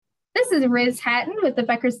This is Riz Hatton with the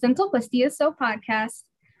Becker's Dental plus DSO podcast.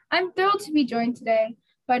 I'm thrilled to be joined today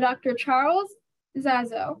by Dr. Charles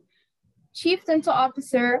Zazo, Chief Dental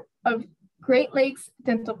Officer of Great Lakes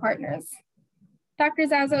Dental Partners. Dr.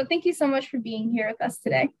 Zazo, thank you so much for being here with us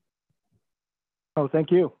today. Oh, thank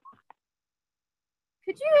you.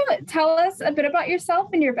 Could you tell us a bit about yourself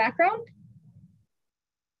and your background?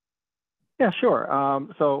 Yeah, sure.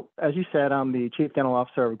 So as you said, I'm the Chief Dental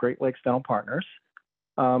Officer of Great Lakes Dental Partners.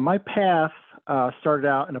 My path started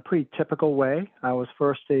out in a pretty typical way. I was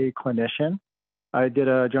first a clinician. I did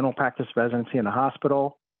a general practice residency in a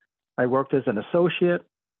hospital. I worked as an associate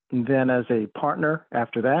and then as a partner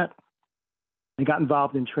after that. I got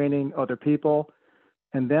involved in training other people,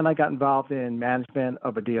 and then I got involved in management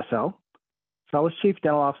of a DSO. So I was Chief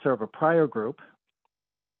Dental Officer of a prior group,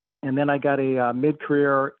 and then I got a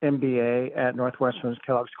mid-career MBA at Northwestern's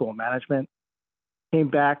Kellogg School of Management. Came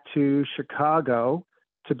back to Chicago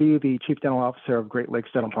to be the Chief Dental Officer of Great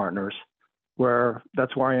Lakes Dental Partners,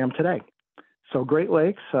 that's where I am today. So Great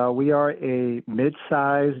Lakes, we are a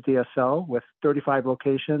mid-sized DSO with 35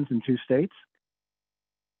 locations in 2 states.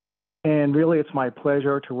 And really, it's my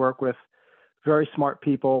pleasure to work with very smart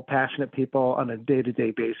people, passionate people on a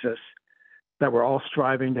day-to-day basis that we're all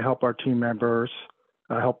striving to help our team members,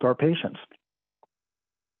 help our patients.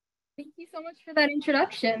 Thank you so much for that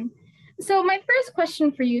introduction. So my first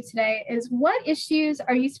question for you today is, what issues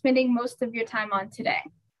are you spending most of your time on today?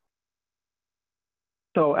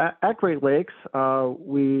 So at Great Lakes,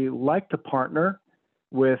 we like to partner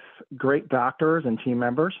with great doctors and team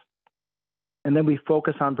members, and then we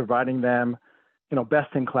focus on providing them,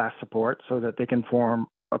 best-in-class support so that they can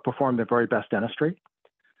perform their very best dentistry.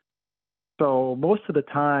 So most of the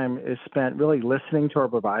time is spent really listening to our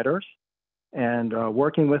providers and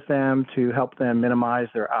working with them to help them minimize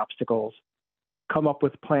their obstacles, come up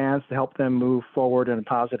with plans to help them move forward in a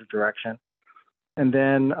positive direction. And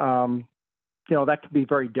then, that could be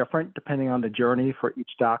very different depending on the journey for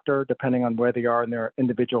each doctor, depending on where they are in their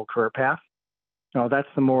individual career path. That's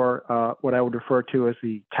the more what I would refer to as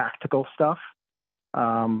the tactical stuff.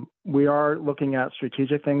 We are looking at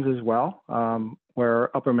strategic things as well,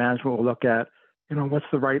 where upper management will look at, what's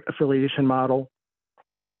the right affiliation model?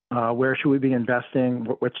 Where should we be investing?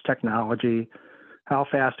 Which technology? How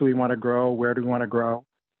fast do we want to grow? Where do we want to grow?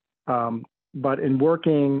 But in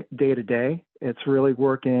working day to day, it's really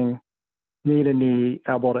working knee to knee,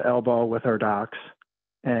 elbow to elbow with our docs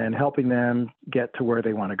and helping them get to where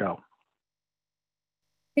they want to go.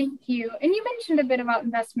 Thank you. And you mentioned a bit about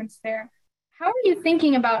investments there. How are you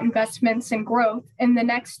thinking about investments and growth in the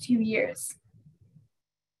next 2 years?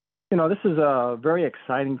 This is a very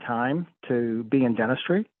exciting time to be in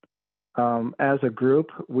dentistry. As a group,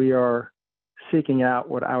 we are seeking out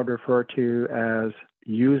what I would refer to as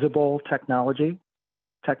usable technology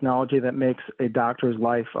that makes a doctor's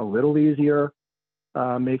life a little easier,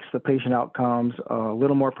 makes the patient outcomes a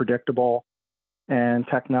little more predictable, and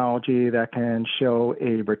technology that can show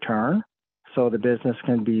a return so the business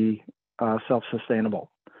can be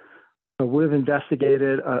self-sustainable. So we've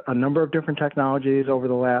investigated a number of different technologies over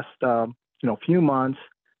the last few months,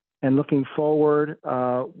 and looking forward,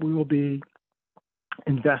 we will be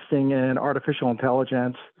investing in artificial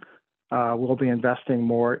intelligence. We'll be investing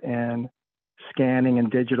more in scanning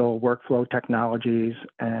and digital workflow technologies,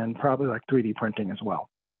 and probably like 3D printing as well.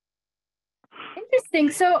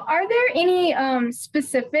 Interesting. So are there any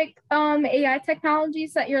specific AI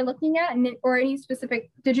technologies that you're looking at, or any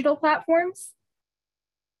specific digital platforms?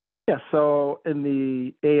 Yeah, so in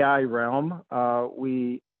the AI realm,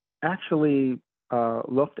 we actually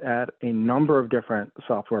looked at a number of different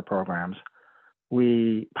software programs.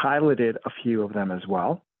 We piloted a few of them as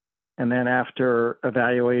well. And then after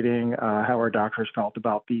evaluating how our doctors felt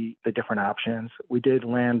about the different options, we did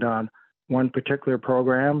land on one particular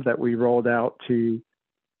program that we rolled out to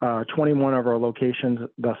 21 of our locations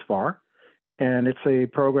thus far. And it's a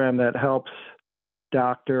program that helps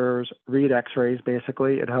doctors read x-rays,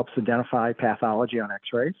 basically. It helps identify pathology on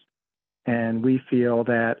x-rays. And we feel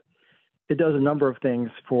that it does a number of things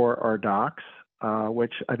for our docs,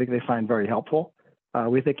 which I think they find very helpful.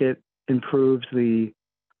 We think it improves the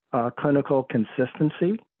clinical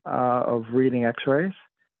consistency of reading x-rays.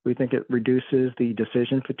 We think it reduces the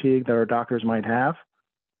decision fatigue that our doctors might have.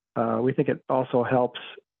 We think it also helps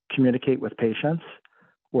communicate with patients,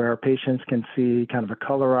 where patients can see kind of a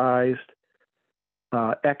colorized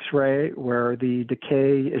x-ray where the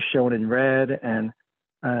decay is shown in red and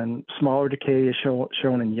smaller decay is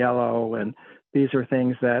shown in yellow. And these are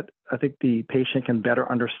things that I think the patient can better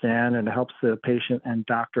understand, and it helps the patient and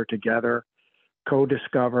doctor together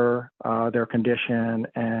co-discover their condition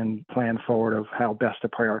and plan forward of how best to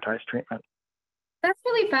prioritize treatment. That's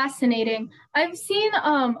really fascinating. I've seen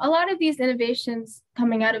a lot of these innovations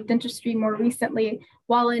coming out of dentistry more recently,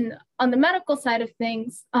 while on the medical side of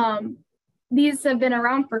things, these have been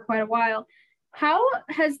around for quite a while. How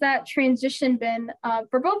has that transition been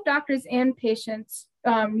for both doctors and patients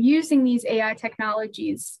using these AI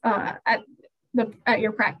technologies at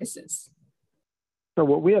your practices? So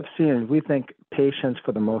what we have seen, we think patients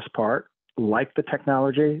for the most part like the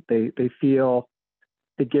technology. They feel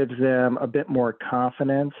it gives them a bit more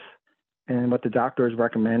confidence in what the doctor is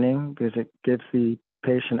recommending, because it gives the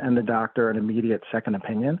patient and the doctor an immediate second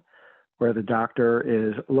opinion, where the doctor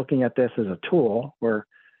is looking at this as a tool where,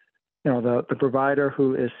 the provider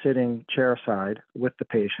who is sitting chairside with the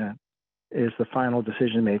patient is the final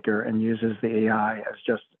decision maker and uses the AI as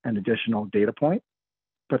just an additional data point.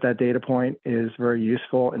 But that data point is very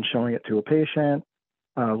useful in showing it to a patient,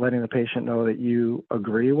 letting the patient know that you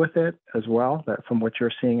agree with it as well, that from what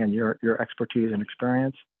you're seeing and your expertise and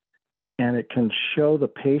experience. And it can show the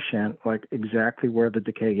patient like exactly where the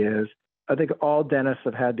decay is. I think all dentists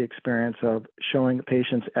have had the experience of showing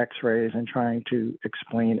patients x-rays and trying to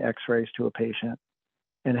explain x-rays to a patient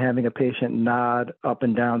and having a patient nod up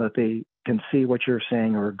and down that they can see what you're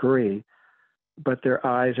saying or agree, but their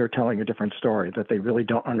eyes are telling a different story, that they really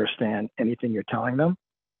don't understand anything you're telling them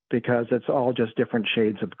because it's all just different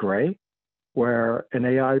shades of gray, where an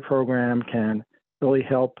AI program can really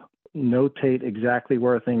help notate exactly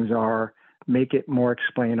where things are, make it more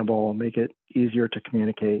explainable, make it easier to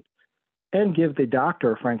communicate, and give the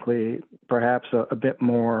doctor, frankly, perhaps a bit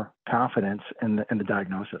more confidence in the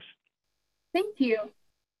diagnosis. Thank you.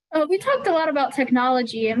 We talked a lot about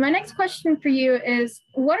technology, and my next question for you is,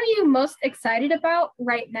 what are you most excited about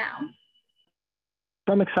right now?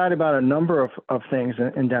 I'm excited about a number of things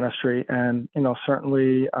in dentistry, and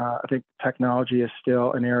certainly I think technology is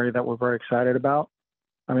still an area that we're very excited about.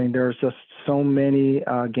 I mean, there's just so many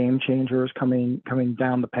game changers coming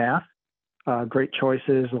down the path. Great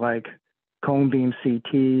choices like cone beam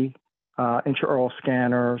CT, intraoral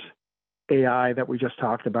scanners, AI that we just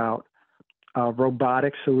talked about,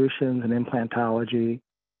 robotic solutions and implantology,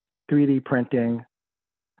 3D printing.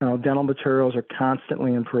 Dental materials are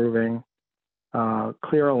constantly improving.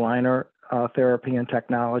 Clear aligner therapy and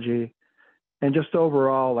technology, and just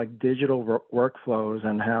overall like digital workflows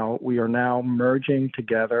and how we are now merging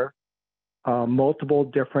together multiple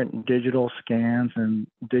different digital scans and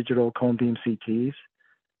digital cone beam CTs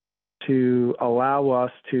to allow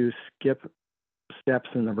us to skip steps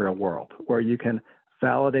in the real world, where you can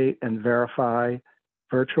validate and verify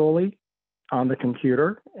virtually on the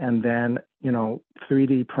computer and then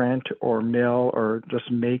 3D print or mill or just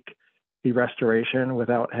make the restoration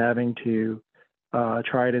without having to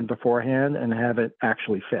try it in beforehand and have it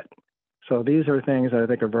actually fit. So these are things that I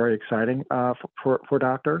think are very exciting for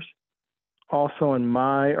doctors. Also in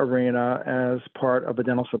my arena as part of a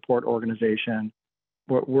dental support organization,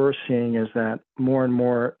 what we're seeing is that more and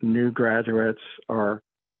more new graduates are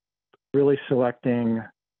really selecting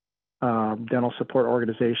dental support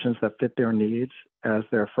organizations that fit their needs as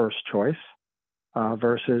their first choice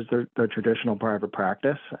versus the traditional private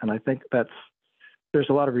practice. And I think there's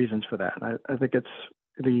a lot of reasons for that. I think it's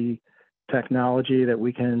the technology that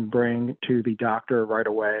we can bring to the doctor right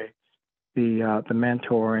away, the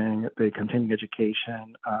mentoring, the continuing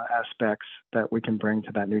education aspects that we can bring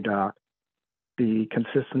to that new doc, the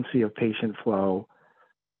consistency of patient flow,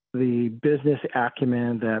 the business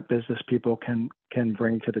acumen that business people can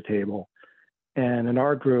bring to the table. And in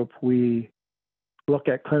our group, we look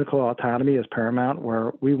at clinical autonomy as paramount,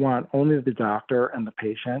 where we want only the doctor and the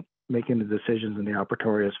patient making the decisions in the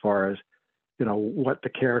operatory as far as, what the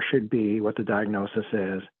care should be, what the diagnosis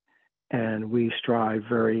is. And we strive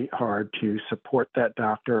very hard to support that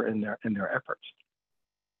doctor in their efforts.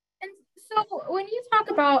 And so when you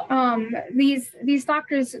talk about these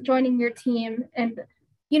doctors joining your team and,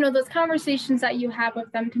 those conversations that you have with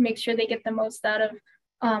them to make sure they get the most out of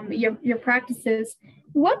your practices,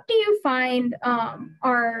 what do you find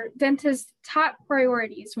are dentists' top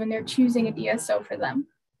priorities when they're choosing a DSO for them?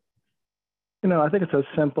 I think it's as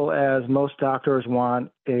simple as most doctors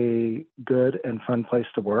want a good and fun place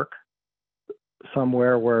to work,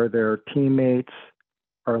 somewhere where their teammates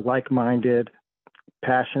are like-minded,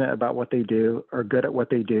 passionate about what they do, are good at what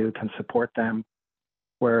they do, can support them,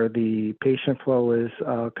 where the patient flow is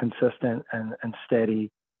consistent and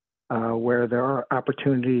steady, where there are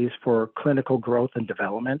opportunities for clinical growth and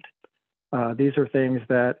development. These are things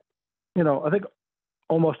that, I think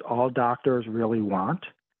almost all doctors really want.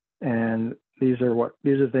 And these are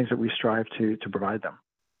things that we strive to provide them.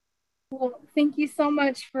 Well, thank you so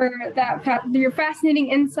much for your fascinating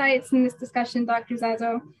insights in this discussion, Dr.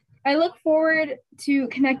 Zazo. I look forward to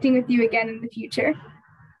connecting with you again in the future.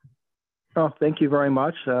 Oh, thank you very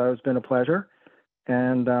much. It's been a pleasure,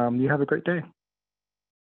 and you have a great day.